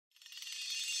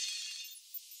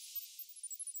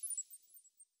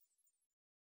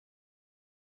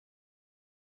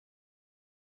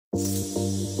Hey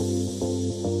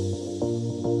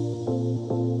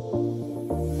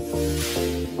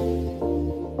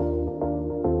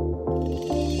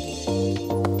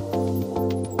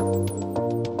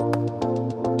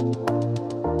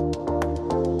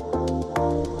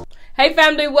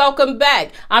family, welcome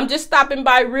back. I'm just stopping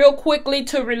by real quickly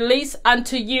to release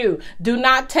unto you. Do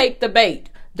not take the bait.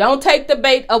 Don't take the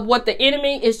bait of what the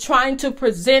enemy is trying to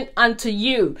present unto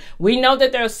you. We know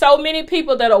that there are so many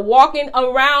people that are walking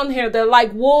around here. They're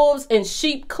like wolves in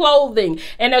sheep clothing,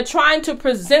 and they're trying to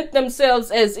present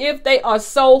themselves as if they are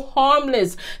so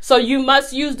harmless. So you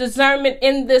must use discernment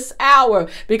in this hour,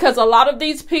 because a lot of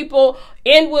these people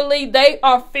inwardly, they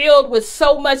are filled with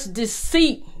so much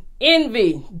deceit,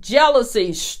 envy,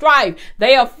 jealousy, strife.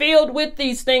 They are filled with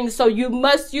these things. So you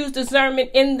must use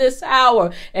discernment in this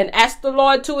hour and ask the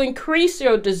Lord to increase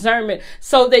your discernment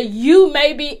so that you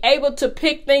may be able to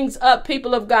pick things up,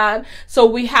 people of God. So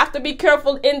we have to be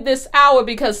careful in this hour,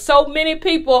 because so many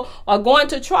people are going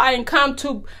to try and come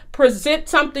to present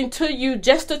something to you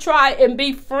just to try and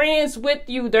be friends with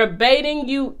you. They're baiting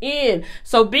you in.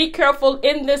 So be careful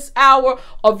in this hour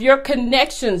of your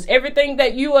connections, everything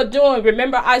that you are doing.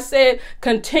 Remember, I said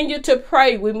continue to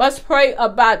pray. We must pray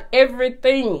about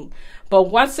everything. But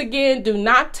once again, do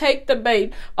not take the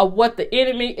bait of what the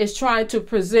enemy is trying to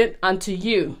present unto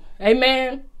you.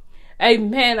 Amen.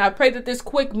 Amen. I pray that this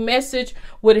quick message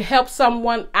would help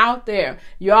someone out there.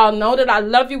 You all know that I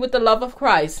love you with the love of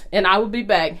Christ, and I will be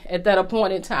back at that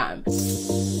appointed time.